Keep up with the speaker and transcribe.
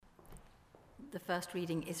The first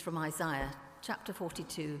reading is from Isaiah, chapter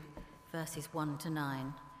 42, verses 1 to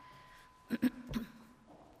 9.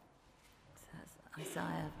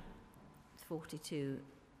 Isaiah 42,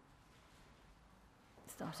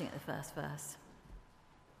 starting at the first verse.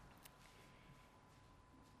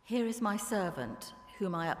 Here is my servant,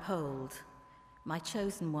 whom I uphold, my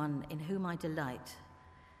chosen one, in whom I delight.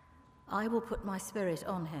 I will put my spirit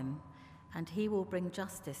on him, and he will bring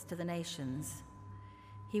justice to the nations.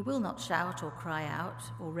 He will not shout or cry out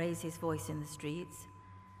or raise his voice in the streets.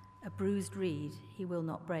 A bruised reed he will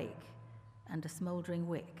not break, and a smouldering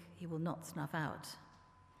wick he will not snuff out.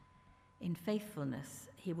 In faithfulness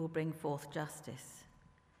he will bring forth justice.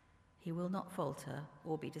 He will not falter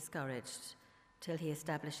or be discouraged till he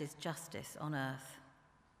establishes justice on earth.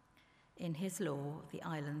 In his law the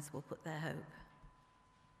islands will put their hope.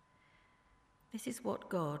 This is what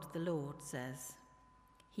God, the Lord, says.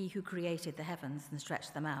 He who created the heavens and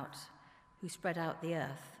stretched them out, who spread out the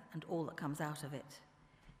earth and all that comes out of it,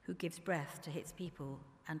 who gives breath to its people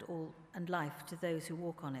and life to those who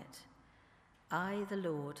walk on it. I, the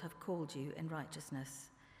Lord, have called you in righteousness.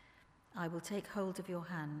 I will take hold of your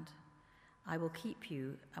hand. I will keep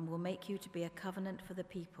you and will make you to be a covenant for the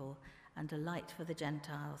people and a light for the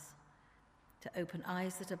Gentiles, to open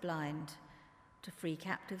eyes that are blind, to free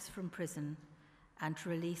captives from prison, and to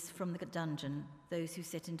release from the dungeon those who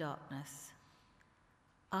sit in darkness.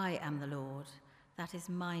 I am the Lord, that is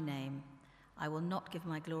my name. I will not give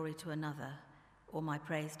my glory to another, or my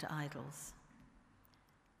praise to idols.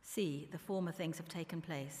 See, the former things have taken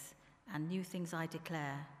place, and new things I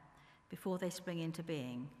declare. Before they spring into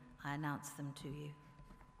being, I announce them to you.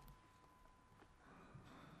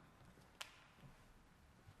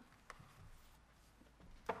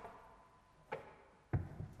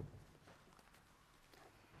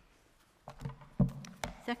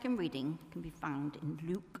 Second reading can be found in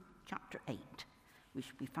Luke chapter 8, which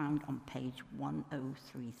will be found on page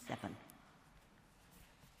 1037.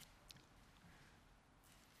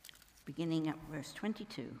 Beginning at verse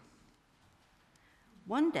 22.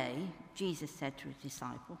 One day, Jesus said to his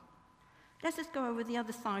disciple, "Let us go over the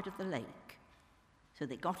other side of the lake." So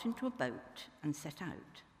they got into a boat and set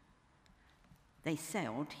out. They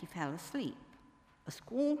sailed, he fell asleep. A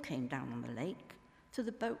squall came down on the lake, so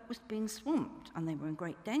the boat was being swamped, and they were in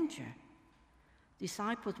great danger.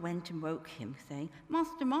 Disciples went and woke him, saying,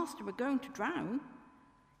 "Master, Master, we're going to drown."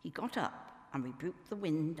 He got up and rebuked the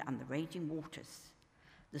wind and the raging waters.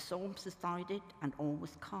 The storm subsided, and all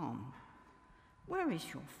was calm. "Where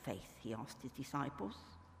is your faith?" he asked his disciples.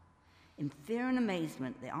 In fear and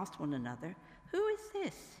amazement, they asked one another, "Who is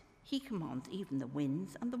this? He commands even the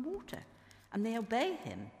winds and the water, and they obey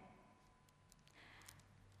him."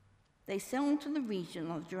 They sailed to the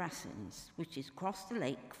region of the Gerasenes, which is across the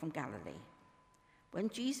lake from Galilee. When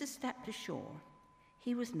Jesus stepped ashore,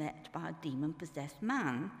 he was met by a demon-possessed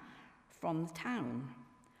man from the town.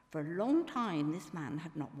 For a long time, this man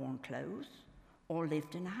had not worn clothes or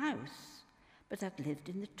lived in a house, but had lived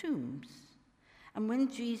in the tombs. And when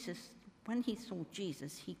he saw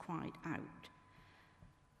Jesus, he cried out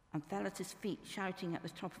and fell at his feet, shouting at the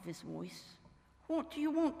top of his voice, "What do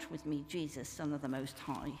you want with me, Jesus, Son of the Most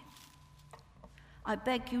High? I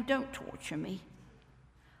beg you, don't torture me."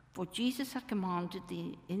 For Jesus had commanded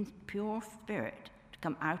the impure spirit to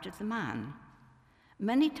come out of the man.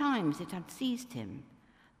 Many times it had seized him,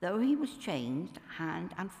 though he was chained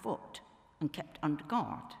hand and foot and kept under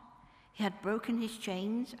guard. He had broken his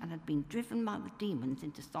chains and had been driven by the demons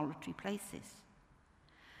into solitary places.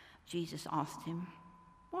 Jesus asked him,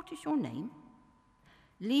 "What is your name?"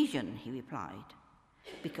 "Legion," he replied,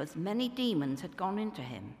 because many demons had gone into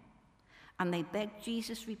him. And they begged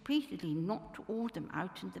Jesus repeatedly not to order them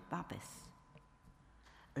out into the abyss.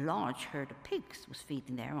 A large herd of pigs was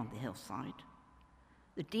feeding there on the hillside.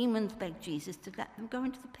 The demons begged Jesus to let them go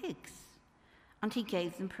into the pigs, and he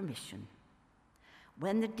gave them permission.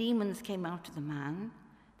 When the demons came out of the man,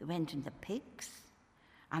 they went into the pigs,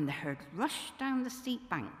 and the herd rushed down the steep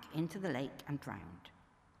bank into the lake and drowned.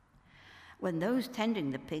 When those tending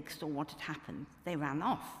the pigs saw what had happened, they ran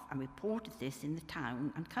off and reported this in the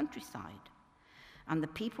town and countryside. And the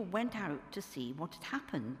people went out to see what had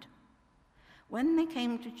happened. When they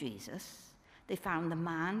came to Jesus, they found the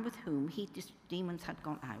man with whom demons had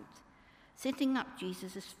gone out, sitting at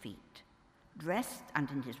Jesus' feet, dressed and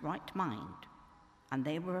in his right mind, and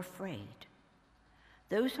they were afraid.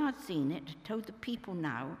 Those who had seen it told the people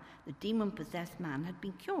now the demon-possessed man had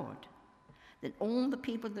been cured. Then all the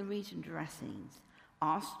people of the region of Gerasenes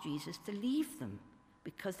asked Jesus to leave them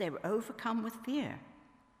because they were overcome with fear.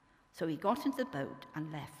 So he got into the boat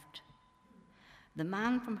and left. The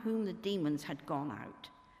man from whom the demons had gone out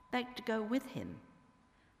begged to go with him.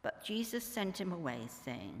 But Jesus sent him away,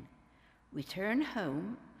 saying, "Return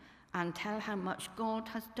home and tell how much God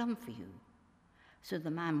has done for you." So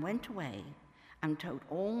the man went away and told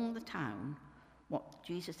all the town what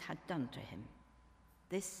Jesus had done to him.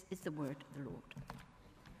 This is the word of the Lord.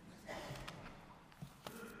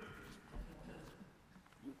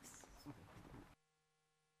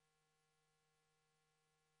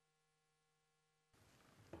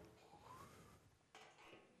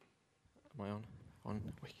 Am I on?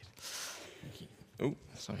 On? Wicked. Thank you. Oh,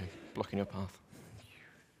 sorry, blocking your path.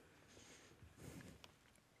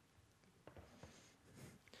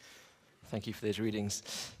 Thank you for those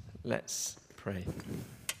readings. Let's pray.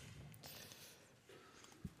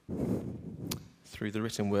 Through the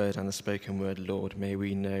written word and the spoken word, Lord, may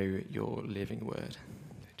we know your living word.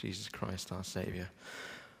 Jesus Christ, our Saviour.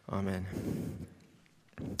 Amen.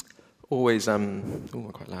 Always, I'm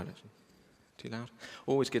quite loud actually. Too loud?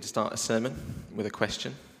 Always good to start a sermon with a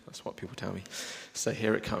question. That's what people tell me. So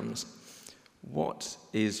here it comes. What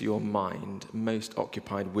is your mind most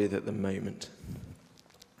occupied with at the moment?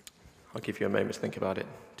 I'll give you a moment to think about it.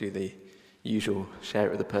 Do the usual, share it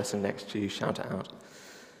with the person next to you, shout it out.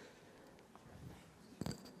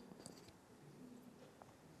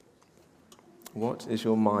 What is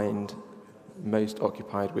your mind most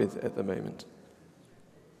occupied with at the moment?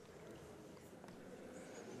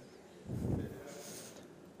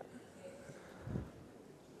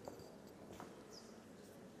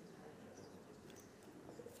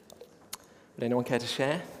 Would anyone care to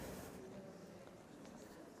share?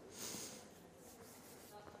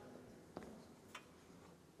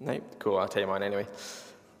 No? Cool, I'll tell you mine anyway.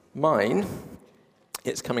 Mine,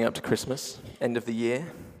 it's coming up to Christmas, end of the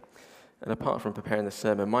year, and apart from preparing the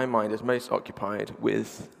sermon, my mind is most occupied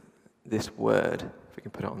with this word, if we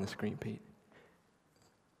can put it on the screen, Pete.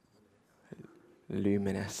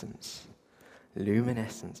 Luminescence.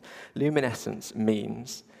 Luminescence. Luminescence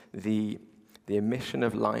means the emission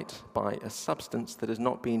of light by a substance that has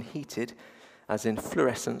not been heated, as in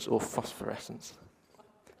fluorescence or phosphorescence.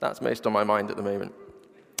 That's most on my mind at the moment.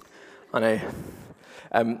 I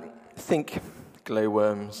know. Think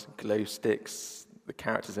glowworms, glow sticks, the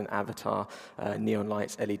characters in Avatar, neon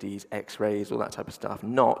lights, LEDs, X-rays, all that type of stuff.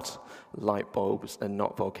 Not light bulbs and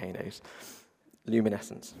not volcanoes.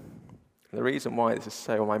 Luminescence. And the reason why this is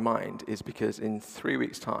so on my mind is because in 3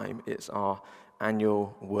 weeks' time, it's our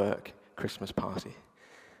annual work Christmas party.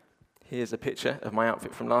 Here's a picture of my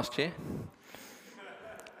outfit from last year.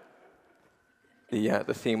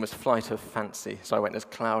 The theme was Flight of Fancy, so I went as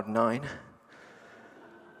Cloud 9.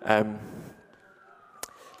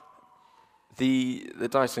 The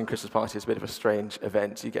Dyson Christmas party is a bit of a strange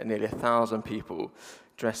event. You get nearly 1,000 people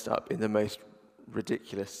dressed up in the most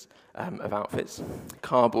ridiculous of outfits.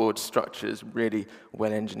 Cardboard structures, really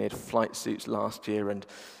well-engineered flight suits last year, and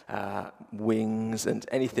wings, and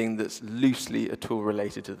anything that's loosely at all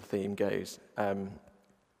related to the theme goes.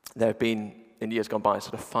 There have been, in years gone by,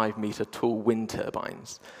 sort of 5-meter tall wind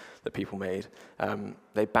turbines that people made.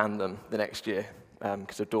 They banned them the next year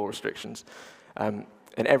because of door restrictions.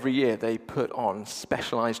 And every year they put on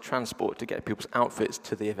specialized transport to get people's outfits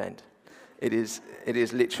to the event. It is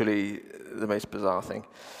literally the most bizarre thing.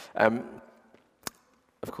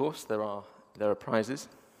 Of course, there are prizes,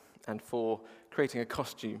 and for creating a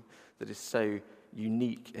costume that is so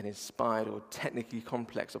unique and inspired or technically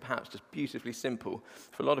complex or perhaps just beautifully simple,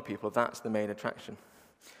 for a lot of people, that's the main attraction.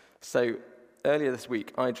 So earlier this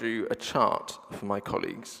week, I drew a chart for my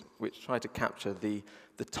colleagues which tried to capture the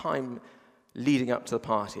time leading up to the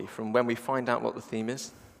party, from when we find out what the theme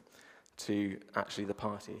is to actually the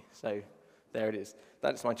party. So there it is.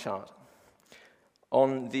 That's my chart.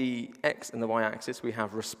 On the X and the Y axis, we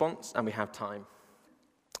have response and we have time.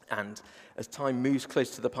 And as time moves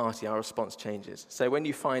close to the party, our response changes. So when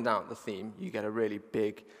you find out the theme, you get a really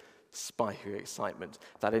big spike of excitement,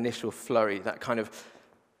 that initial flurry, that kind of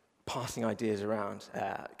passing ideas around,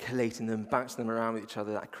 collating them, bouncing them around with each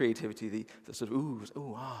other, that creativity, the sort of,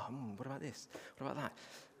 what about this? What about that?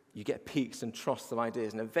 You get peaks and troughs of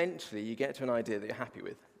ideas, and eventually you get to an idea that you're happy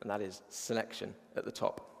with, and that is selection at the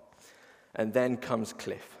top. And then comes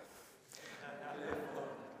Cliff.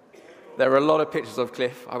 There are a lot of pictures of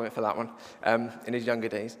Cliff. I went for that one, in his younger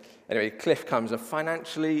days. Anyway, Cliff comes, and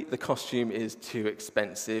financially, the costume is too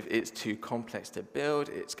expensive. It's too complex to build.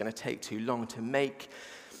 It's going to take too long to make.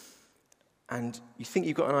 And you think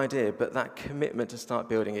you've got an idea, but that commitment to start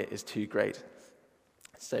building it is too great.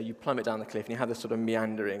 So you plummet down the cliff, and you have this sort of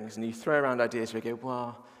meanderings, and you throw around ideas where you go,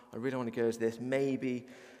 well, I really want to go as this. Maybe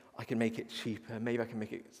I can make it cheaper. Maybe I can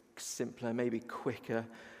make it simpler, maybe quicker.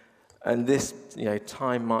 And this,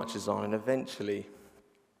 time marches on, and eventually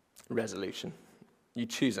resolution. You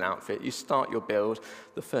choose an outfit, you start your build,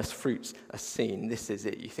 the first fruits are seen, this is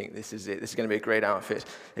it, you think this is it, this is going to be a great outfit,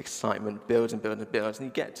 excitement builds and builds and builds, and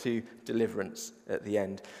you get to deliverance at the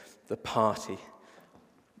end, the party.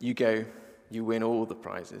 You go, you win all the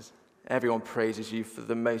prizes, everyone praises you for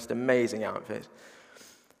the most amazing outfit,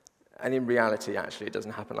 and in reality, actually, it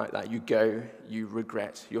doesn't happen like that. You go, you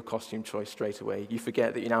regret your costume choice straight away, you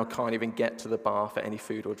forget that you now can't even get to the bar for any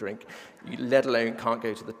food or drink, you let alone can't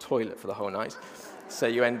go to the toilet for the whole night. So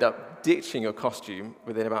you end up ditching your costume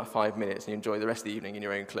within about 5 minutes and you enjoy the rest of the evening in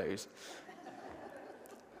your own clothes.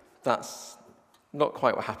 That's not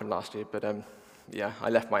quite what happened last year, but yeah, I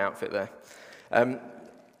left my outfit there.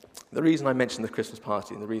 The reason I mentioned the Christmas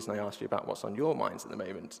party and the reason I asked you about what's on your minds at the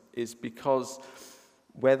moment is because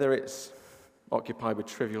whether it's occupied with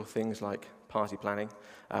trivial things like party planning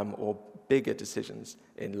or bigger decisions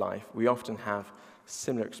in life, we often have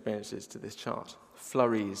similar experiences to this chart.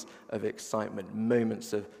 Flurries of excitement,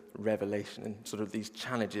 moments of revelation, and sort of these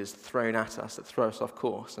challenges thrown at us that throw us off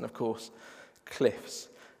course, and of course, cliffs,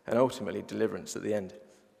 and ultimately deliverance at the end.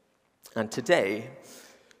 And today,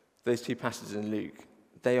 those two passages in Luke,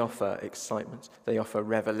 they offer excitement, they offer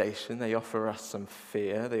revelation, they offer us some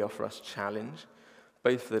fear, they offer us challenge,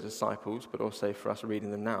 both for the disciples, but also for us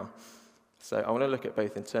reading them now. So I want to look at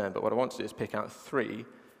both in turn, but what I want to do is pick out three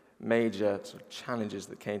major sort of challenges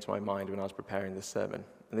that came to my mind when I was preparing this sermon.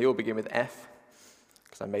 And they all begin with F,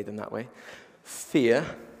 because I made them that way. Fear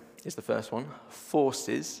is the first one.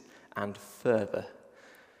 Forces and further.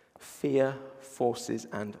 Fear, forces,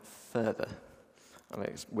 and further.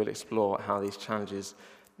 And we'll explore how these challenges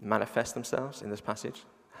manifest themselves in this passage,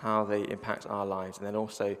 how they impact our lives, and then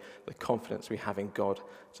also the confidence we have in God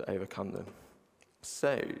to overcome them.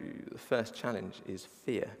 So, the first challenge is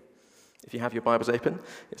fear. If you have your Bibles open,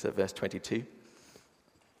 it's at verse 22.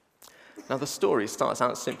 Now, the story starts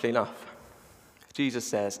out simply enough. Jesus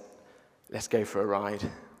says, let's go for a ride.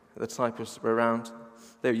 The disciples were around.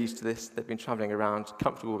 They were used to this. They've been traveling around,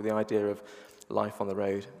 comfortable with the idea of life on the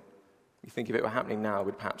road. You think if it were happening now,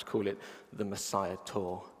 we'd perhaps call it the Messiah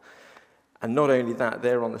tour. And not only that,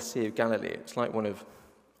 they're on the Sea of Galilee. It's like one of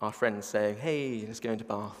our friends saying, hey, let's go into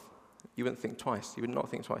Bath. You wouldn't think twice. You would not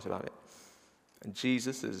think twice about it. And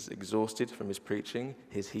Jesus is exhausted from his preaching,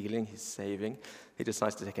 his healing, his saving. He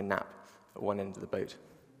decides to take a nap at one end of the boat.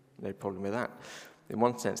 No problem with that. In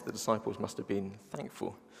one sense, the disciples must have been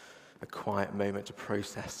thankful. A quiet moment to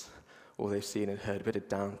process all they've seen and heard, a bit of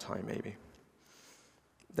downtime maybe.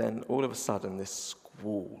 Then all of a sudden, this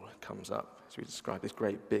squall comes up, as we described, this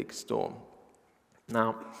great big storm.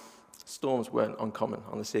 Now, storms weren't uncommon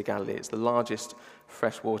on the Sea of Galilee. It's the largest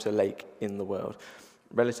freshwater lake in the world.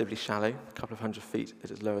 Relatively shallow, a couple of 100 feet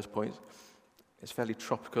at its lowest point. It's fairly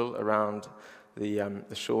tropical around the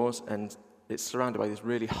shores, and it's surrounded by these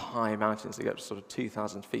really high mountains that get up to sort of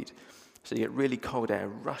 2,000 feet. So you get really cold air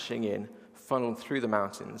rushing in, funneled through the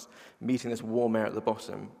mountains, meeting this warm air at the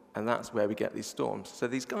bottom, and that's where we get these storms. So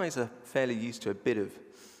these guys are fairly used to a bit of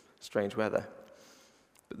strange weather.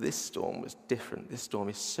 But this storm was different. This storm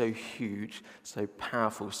is so huge, so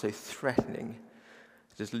powerful, so threatening.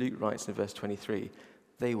 As Luke writes in verse 23,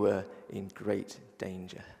 they were in great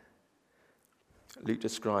danger. Luke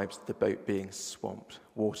describes the boat being swamped,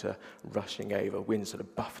 water rushing over, wind sort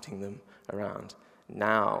of buffeting them around.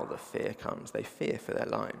 Now the fear comes. They fear for their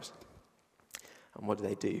lives. And what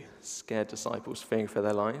do? Scared disciples fearing for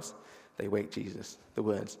their lives, they wake Jesus. The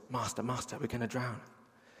words, Master, Master, we're going to drown.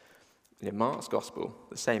 And in Mark's gospel,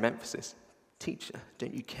 the same emphasis. Teacher,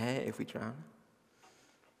 don't you care if we drown?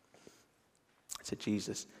 So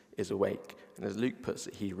Jesus is awake. And as Luke puts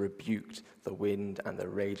it, he rebuked the wind and the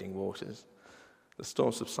raging waters. The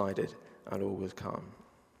storm subsided and all was calm.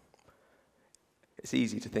 It's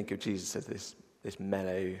easy to think of Jesus as this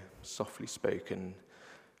mellow, softly spoken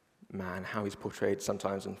man, how he's portrayed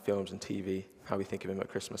sometimes in films and TV, how we think of him at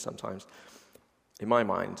Christmas sometimes. In my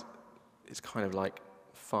mind, it's kind of like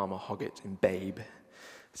Farmer Hoggett in Babe,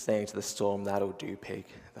 saying to the storm, that'll do, pig,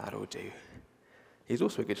 that'll do. He's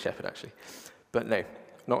also a good shepherd, actually. But no,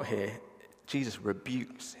 not here. Jesus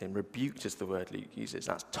rebukes him. Rebuked is the word Luke uses.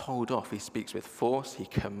 That's told off. He speaks with force. He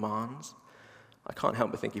commands. I can't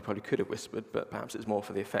help but think he probably could have whispered, but perhaps it's more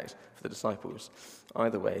for the effect for the disciples.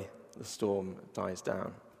 Either way, the storm dies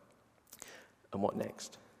down. And what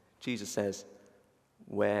next? Jesus says,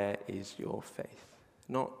 where is your faith?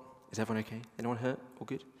 Not, is everyone okay? Anyone hurt? All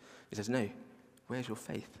good? He says, no, where's your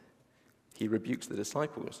faith? He rebukes the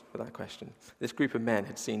disciples with that question. This group of men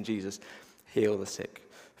had seen Jesus heal the sick,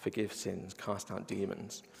 forgive sins, cast out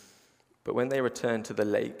demons. But when they returned to the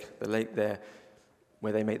lake there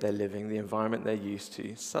where they make their living, the environment they're used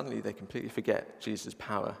to, suddenly they completely forget Jesus'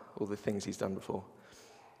 power, all the things he's done before.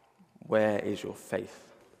 Where is your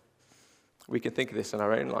faith? We can think of this in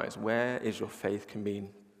our own lives. Where is your faith can mean,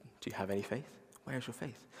 do you have any faith? Where is your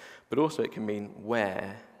faith? But also it can mean,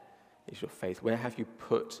 where is your faith? Where have you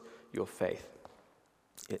put your faith?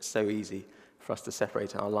 It's so easy for us to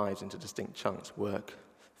separate our lives into distinct chunks: work,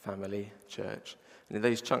 family, church. And in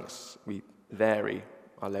those chunks, we vary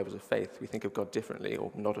our levels of faith. We think of God differently,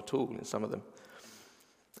 or not at all in some of them.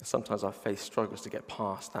 Sometimes our faith struggles to get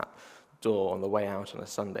past that door on the way out on a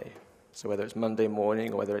Sunday. So whether it's Monday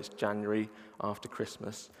morning or whether it's January after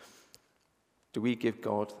Christmas, do we give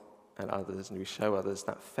God and others, and do we show others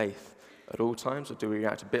that faith at all times, or do we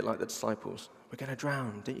react a bit like the disciples? We're going to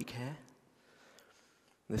drown, don't you care?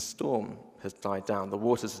 The storm has died down. The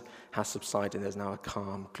waters have subsided, and there's now a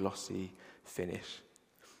calm, glossy finish.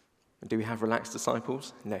 And do we have relaxed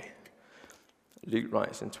disciples? No. Luke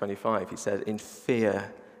writes in 25, he says, in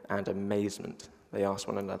fear and amazement, they asked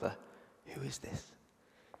one another, who is this?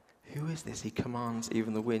 Who is this? He commands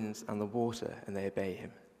even the winds and the water, and they obey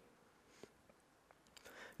him.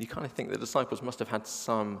 You kind of think the disciples must have had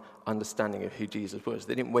some understanding of who Jesus was.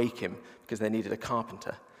 They didn't wake him because they needed a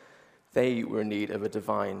carpenter. They were in need of a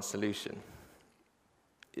divine solution.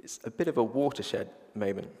 It's a bit of a watershed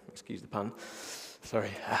moment, excuse the pun. Sorry,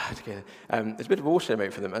 together. It's a bit of a watershed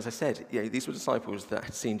moment for them. As I said, these were disciples that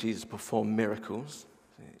had seen Jesus perform miracles.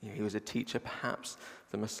 He was a teacher, perhaps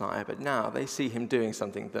the Messiah, but now they see him doing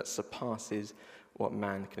something that surpasses what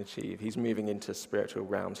man can achieve. He's moving into spiritual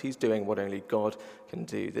realms. He's doing what only God can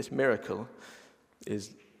do. This miracle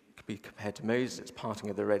could be compared to Moses' parting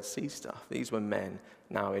of the Red Sea stuff. These were men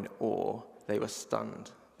now in awe. They were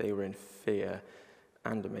stunned. They were in fear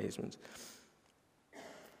and amazement.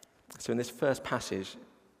 So in this first passage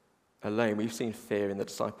alone, we've seen fear in the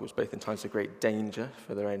disciples, both in times of great danger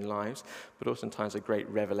for their own lives, but also in times of great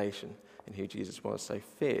revelation in who Jesus was. So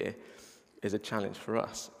fear is a challenge for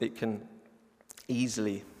us. It can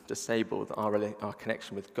easily disable our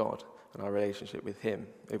connection with God and our relationship with him.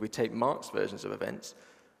 If we take Mark's versions of events,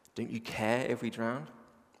 don't you care if we drown?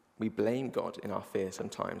 We blame God in our fear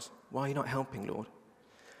sometimes. Why are you not helping, Lord?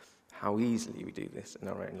 How easily we do this in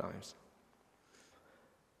our own lives.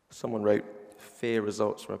 Someone wrote, fear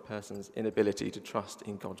results from a person's inability to trust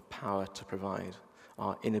in God's power to provide,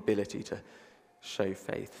 our inability to show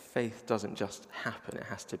faith. Faith doesn't just happen, it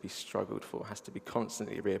has to be struggled for, it has to be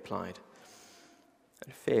constantly reapplied.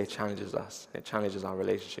 And fear challenges us, it challenges our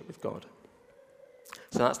relationship with God.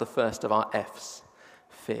 So that's the first of our F's,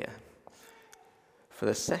 fear. For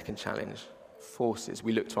the second challenge, forces,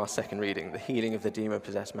 we look to our second reading, the healing of the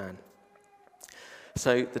demon-possessed man.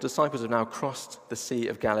 So the disciples have now crossed the Sea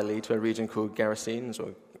of Galilee to a region called Gerasenes,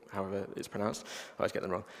 or however it's pronounced. I always get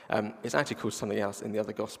them wrong. It's actually called something else in the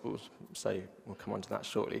other Gospels, so we'll come on to that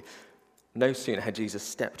shortly. No sooner had Jesus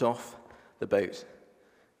stepped off the boat.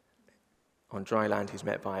 On dry land, he's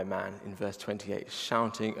met by a man, in verse 28,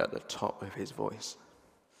 shouting at the top of his voice.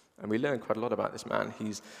 And we learn quite a lot about this man.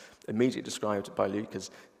 He's immediately described by Luke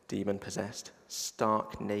as demon-possessed,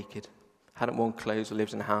 stark naked, hadn't worn clothes or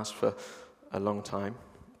lived in a house for a long time.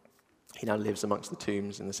 He now lives amongst the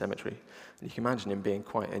tombs in the cemetery. And you can imagine him being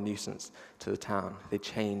quite a nuisance to the town. They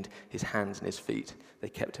chained his hands and his feet. They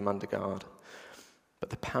kept him under guard. But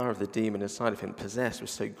the power of the demon inside of him, possessed,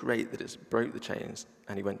 was so great that it broke the chains,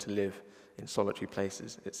 and he went to live in solitary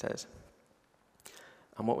places, it says.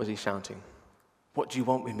 And what was he shouting? What do you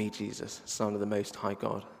want with me, Jesus, Son of the Most High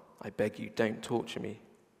God? I beg you, don't torture me.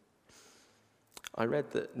 I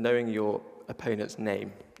read that knowing your opponent's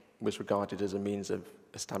name was regarded as a means of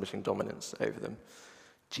establishing dominance over them.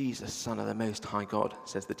 Jesus, Son of the Most High God,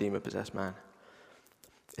 says the demon-possessed man.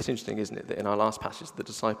 It's interesting, isn't it, that in our last passage, the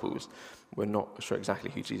disciples were not sure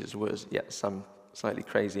exactly who Jesus was, yet some slightly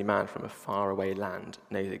crazy man from a faraway land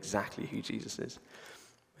knows exactly who Jesus is.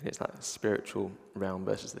 And it's that spiritual realm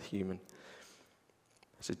versus the human.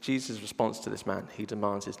 So Jesus' response to this man, he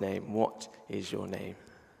demands his name. What is your name?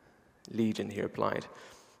 Legion, he replied.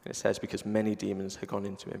 And it says, because many demons had gone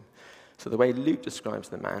into him. So the way Luke describes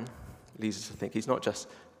the man leads us to think he's not just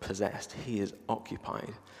possessed, he is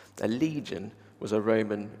occupied. A legion was a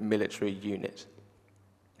Roman military unit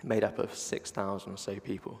made up of 6,000 or so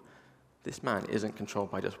people. This man isn't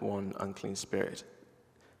controlled by just one unclean spirit.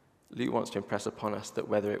 Luke wants to impress upon us that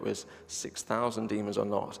whether it was 6,000 demons or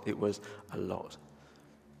not, it was a lot.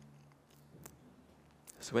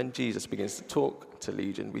 So when Jesus begins to talk to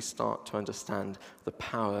Legion, we start to understand the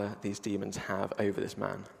power these demons have over this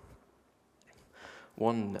man.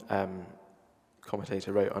 One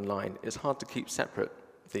commentator wrote online, it's hard to keep separate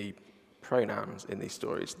the pronouns in these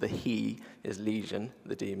stories. The he is legion,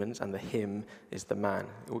 the demons, and the him is the man.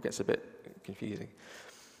 It all gets a bit confusing.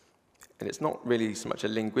 And it's not really so much a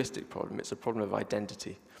linguistic problem, it's a problem of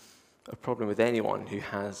identity, a problem with anyone who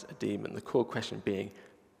has a demon. The core question being,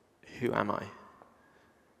 who am I?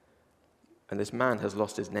 And this man has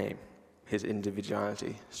lost his name, his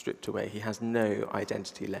individuality stripped away. He has no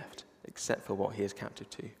identity left except for what he is captive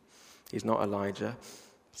to. He's not Elijah,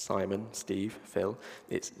 Simon, Steve, Phil.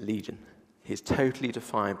 It's Legion. He's totally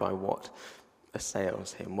defined by what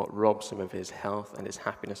assails him, what robs him of his health and his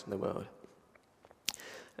happiness in the world.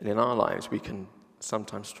 And in our lives, we can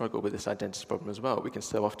sometimes struggle with this identity problem as well. We can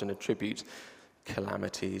so often attribute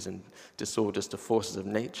calamities and disorders to forces of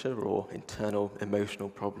nature or internal emotional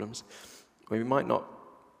problems. We might not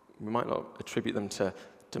attribute them to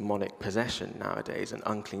demonic possession nowadays and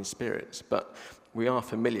unclean spirits, but we are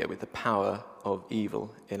familiar with the power of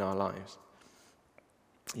evil in our lives.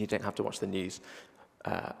 You don't have to watch the news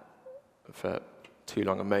for too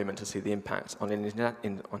long a moment to see the impact on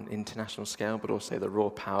international scale, but also the raw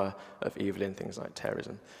power of evil in things like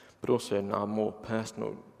terrorism, but also in our more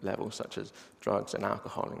personal levels, such as drugs and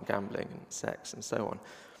alcohol and gambling and sex and so on.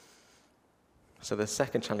 So the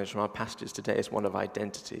second challenge from our passages today is one of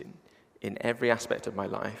identity. In every aspect of my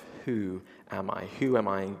life, who am I? Who am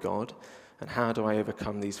I in God? And how do I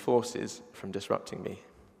overcome these forces from disrupting me?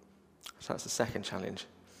 So that's the second challenge.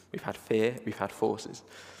 We've had fear, we've had forces.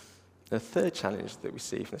 The third challenge that we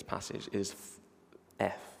see from this passage is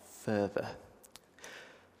further.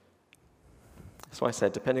 So I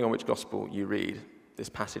said, depending on which gospel you read this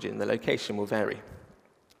passage in, the location will vary.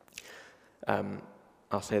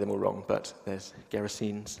 I'll say them all wrong, but there's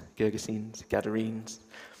Gerasenes, Gergesenes, Gadarenes.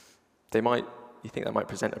 You think that might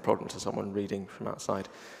present a problem to someone reading from outside,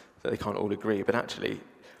 that they can't all agree, but actually,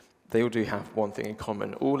 they all do have one thing in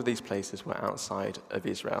common. All of these places were outside of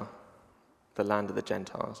Israel, the land of the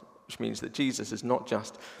Gentiles, which means that Jesus is not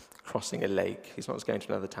just crossing a lake, he's not just going to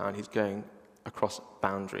another town, he's going across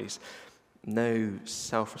boundaries. No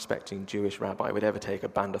self-respecting Jewish rabbi would ever take a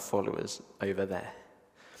band of followers over there.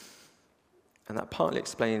 And that partly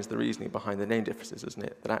explains the reasoning behind the name differences, doesn't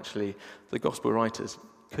it? That actually the gospel writers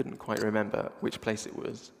couldn't quite remember which place it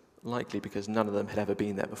was, likely because none of them had ever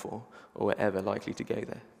been there before or were ever likely to go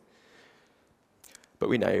there. But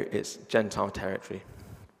we know it's Gentile territory.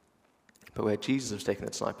 But where Jesus was taking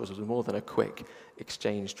the disciples was more than a quick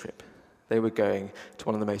exchange trip. They were going to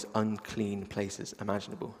one of the most unclean places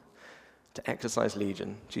imaginable. To exercise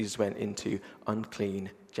legion, Jesus went into unclean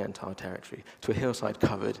Gentile territory, to a hillside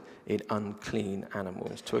covered in unclean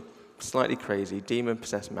animals, to a slightly crazy,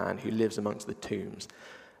 demon-possessed man who lives amongst the tombs,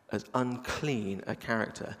 as unclean a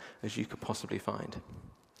character as you could possibly find.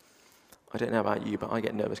 I don't know about you, but I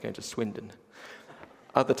get nervous going to Swindon.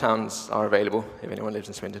 Other towns are available, if anyone lives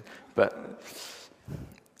in Swindon, but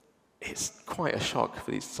it's quite a shock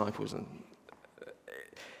for these disciples. And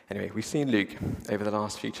anyway, we've seen Luke, over the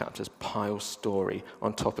last few chapters, pile story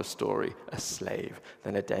on top of story, a slave,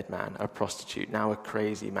 then a dead man, a prostitute, now a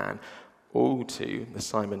crazy man, all to, as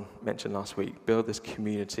Simon mentioned last week, build this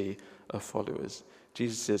community of followers.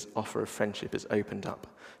 Jesus' offer of friendship is opened up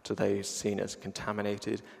to those seen as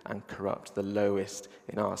contaminated and corrupt, the lowest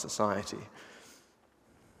in our society.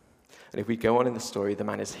 And if we go on in the story, the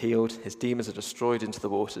man is healed, his demons are destroyed into the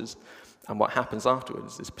waters, and what happens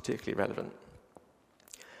afterwards is particularly relevant.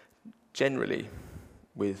 Generally,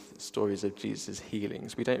 with stories of Jesus'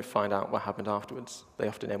 healings, we don't find out what happened afterwards. They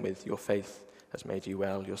often end with, your faith has made you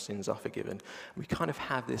well, your sins are forgiven. We kind of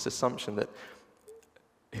have this assumption that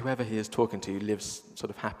whoever he is talking to lives sort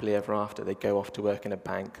of happily ever after. They go off to work in a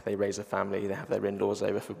bank, they raise a family, they have their in-laws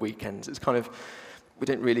over for weekends. It's kind of, we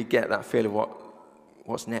don't really get that feel of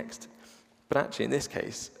what's next. But actually, in this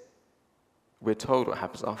case, we're told what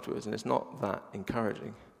happens afterwards, and it's not that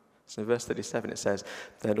encouraging. So in verse 37 it says,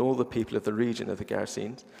 then all the people of the region of the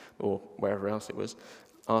Gerasenes, or wherever else it was,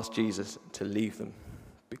 asked Jesus to leave them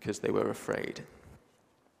because they were afraid.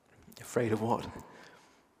 Afraid of what?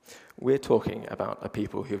 We're talking about a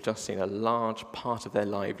people who have just seen a large part of their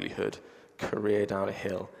livelihood career down a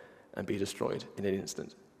hill and be destroyed in an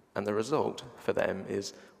instant. And the result for them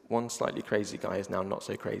is one slightly crazy guy is now not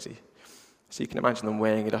so crazy. So you can imagine them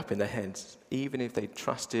weighing it up in their heads. Even if they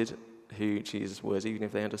trusted who Jesus was, even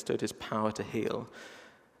if they understood his power to heal,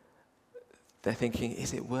 they're thinking,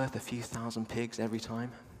 is it worth a few thousand pigs every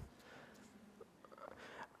time?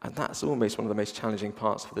 And that's almost one of the most challenging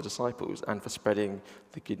parts for the disciples and for spreading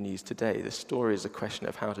the good news today. The story is a question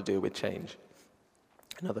of how to deal with change.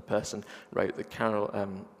 Another person wrote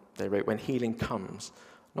that they wrote, when healing comes,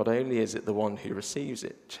 not only is it the one who receives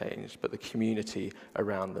it changed, but the community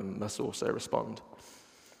around them must also respond.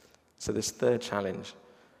 So this third challenge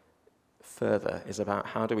further is about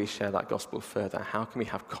how do we share that gospel further? How can we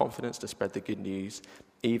have confidence to spread the good news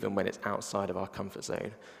even when it's outside of our comfort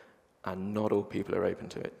zone and not all people are open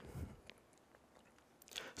to it?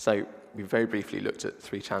 So we very briefly looked at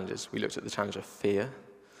 3 challenges. We looked at the challenge of fear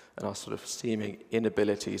and our sort of seeming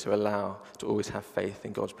inability to always have faith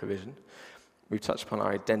in God's provision. We've touched upon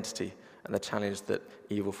our identity and the challenge that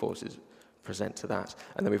evil forces present to that.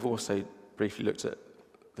 And then we've also briefly looked at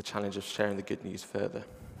the challenge of sharing the good news further.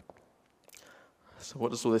 So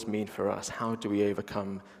what does all this mean for us? How do we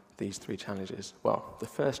overcome these 3 challenges? Well, the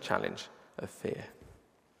first challenge of fear.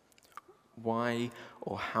 Why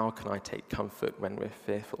or how can I take comfort when we're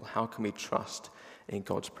fearful? How can we trust in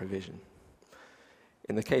God's provision?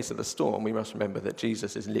 In the case of the storm, we must remember that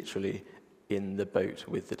Jesus is literally in the boat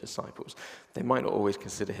with the disciples. They might not always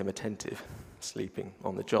consider him attentive, sleeping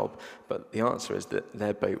on the job, but the answer is that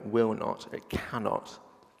their boat it cannot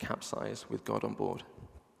capsize with God on board.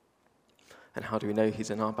 And how do we know he's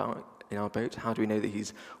in our boat? How do we know that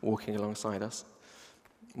he's walking alongside us?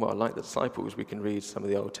 Well, like the disciples, we can read some of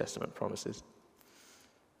the Old Testament promises.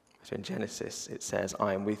 So in Genesis, it says,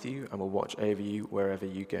 I am with you and will watch over you wherever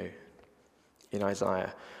you go. In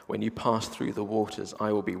Isaiah, when you pass through the waters,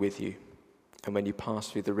 I will be with you. And when you pass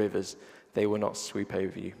through the rivers, they will not sweep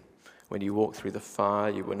over you. When you walk through the fire,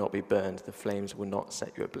 you will not be burned. The flames will not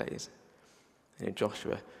set you ablaze. And in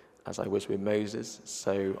Joshua, as I was with Moses,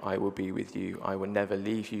 so I will be with you. I will never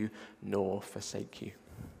leave you nor forsake you.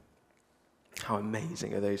 How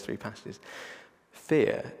amazing are those 3 passages?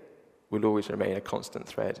 Fear will always remain a constant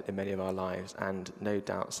thread in many of our lives, and no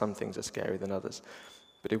doubt some things are scarier than others.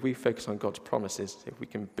 But if we focus on God's promises, if we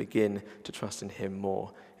can begin to trust in him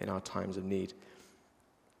more in our times of need.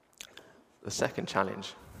 The second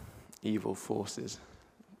challenge, evil forces,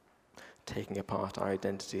 taking apart our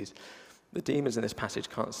identities. The demons in this passage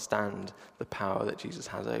can't stand the power that Jesus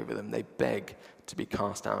has over them. They beg to be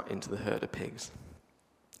cast out into the herd of pigs.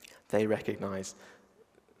 They recognize,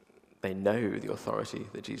 they know the authority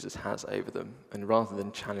that Jesus has over them, and rather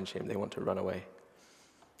than challenge him, they want to run away.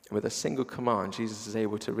 And with a single command, Jesus is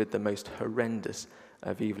able to rid the most horrendous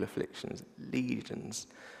of evil afflictions, legions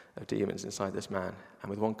of demons inside this man. And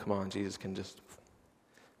with one command, Jesus can just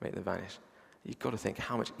make them vanish. You've got to think,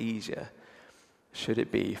 how much easier should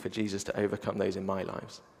it be for Jesus to overcome those in my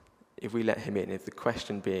lives? If we let him in, if the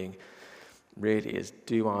question being really is,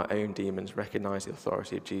 do our own demons recognize the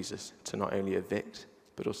authority of Jesus to not only evict,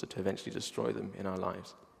 but also to eventually destroy them in our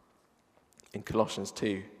lives? In Colossians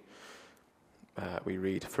 2, we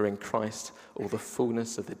read, for in Christ all the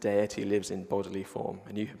fullness of the deity lives in bodily form,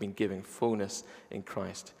 and you have been given fullness in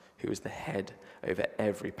Christ, who is the head over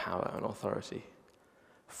every power and authority.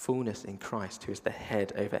 Fullness in Christ, who is the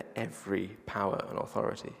head over every power and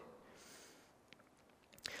authority.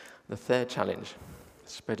 The third challenge,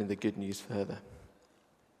 spreading the good news further.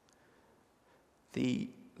 The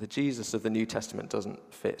Jesus of the New Testament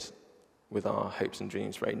doesn't fit with our hopes and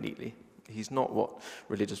dreams very neatly. He's not what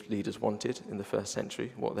religious leaders wanted in the first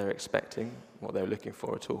century, what they're expecting, what they're looking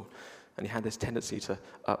for at all. And he had this tendency to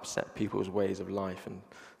upset people's ways of life and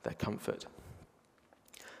their comfort.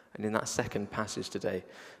 And in that second passage today,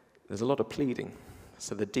 there's a lot of pleading.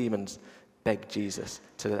 So the demons beg Jesus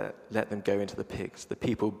to let them go into the pigs. The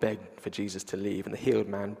people beg for Jesus to leave, and the healed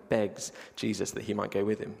man begs Jesus that he might go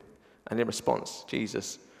with him. And in response,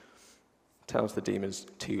 Jesus tells the demons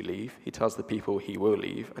to leave, he tells the people he will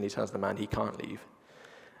leave, and he tells the man he can't leave.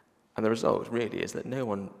 And the result really is that no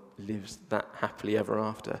one lives that happily ever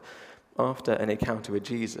after. After an encounter with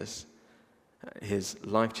Jesus, his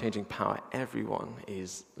life-changing power, everyone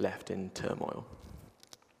is left in turmoil.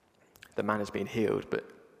 The man has been healed, but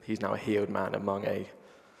he's now a healed man among a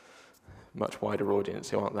much wider audience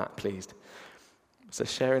who aren't that pleased. So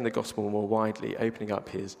sharing the gospel more widely, opening up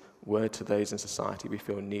his word to those in society we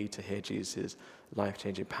feel need to hear Jesus'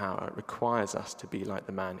 life-changing power, requires us to be like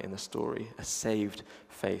the man in the story, a saved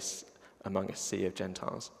face among a sea of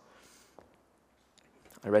Gentiles.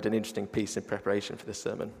 I read an interesting piece in preparation for this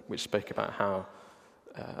sermon, which spoke about how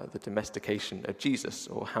the domestication of Jesus,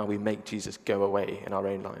 or how we make Jesus go away in our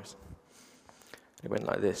own lives. It went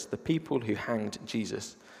like this: the people who hanged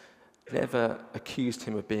Jesus never accused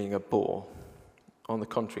him of being a bore. On the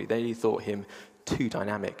contrary, they thought him too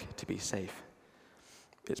dynamic to be safe.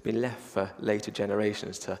 It's been left for later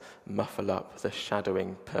generations to muffle up the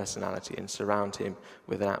shadowing personality and surround him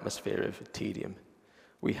with an atmosphere of tedium.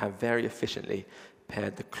 We have very efficiently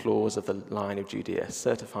paired the claws of the Lion of Judea,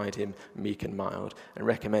 certified him meek and mild, and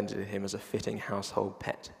recommended him as a fitting household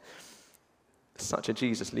pet. Such a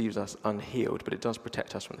Jesus leaves us unhealed, but it does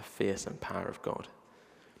protect us from the fearsome power of God.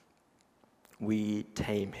 We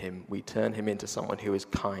tame him. We turn him into someone who is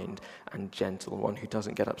kind and gentle, one who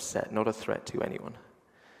doesn't get upset, not a threat to anyone.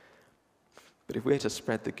 But if we're to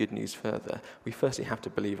spread the good news further, we firstly have to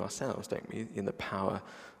believe ourselves, don't we, in the power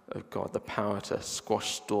of God, the power to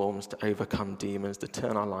squash storms, to overcome demons, to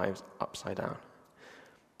turn our lives upside down.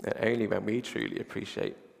 And only when we truly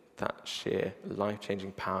appreciate that sheer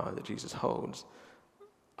life-changing power that Jesus holds,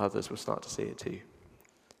 others will start to see it too.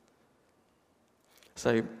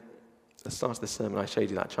 So, at the start of this sermon, I showed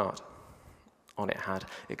you that chart. On it had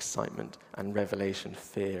excitement and revelation,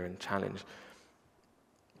 fear and challenge.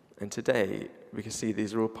 And today, we can see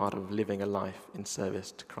these are all part of living a life in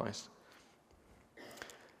service to Christ.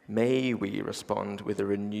 May we respond with a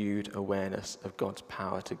renewed awareness of God's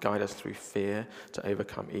power to guide us through fear, to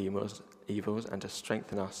overcome evils, and to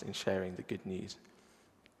strengthen us in sharing the good news.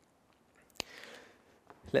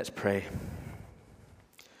 Let's pray.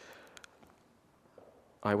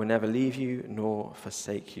 I will never leave you nor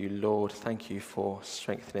forsake you. Lord, thank you for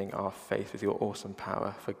strengthening our faith with your awesome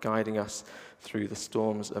power, for guiding us through the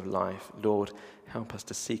storms of life. Lord, help us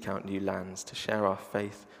to seek out new lands, to share our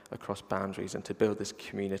faith across boundaries, and to build this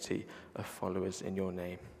community of followers in your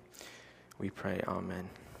name. We pray, amen.